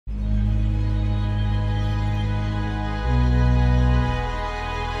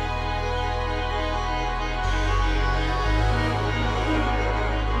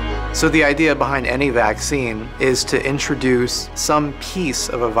So the idea behind any vaccine is to introduce some piece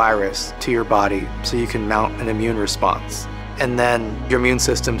of a virus to your body so you can mount an immune response. And then your immune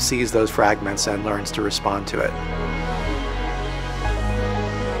system sees those fragments and learns to respond to it.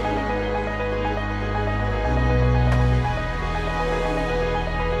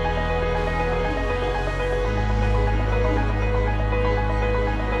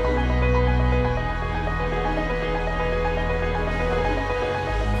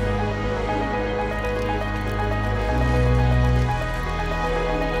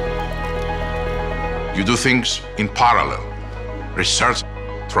 You do things in parallel: research,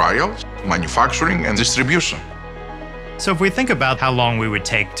 trials, manufacturing, and distribution. So if we think about how long we would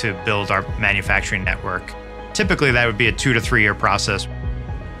take to build our manufacturing network, typically that would be a 2 to 3 year process.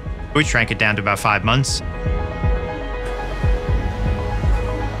 We shrank it down to about 5 months.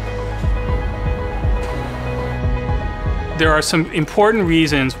 There are some important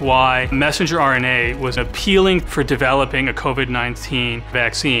reasons why messenger RNA was appealing for developing a COVID-19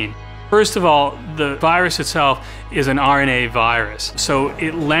 vaccine. First of all, the virus itself is an RNA virus, so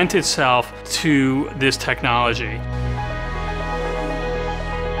it lent itself to this technology.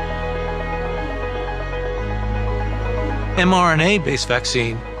 mRNA-based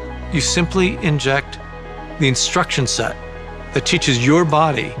vaccine, you simply inject the instruction set that teaches your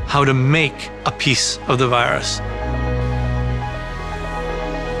body how to make a piece of the virus.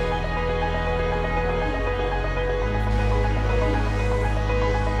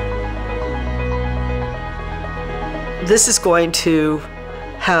 This is going to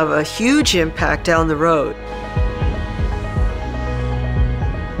have a huge impact down the road.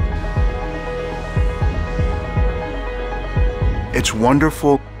 It's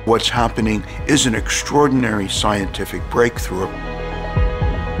wonderful. What's happening is an extraordinary scientific breakthrough.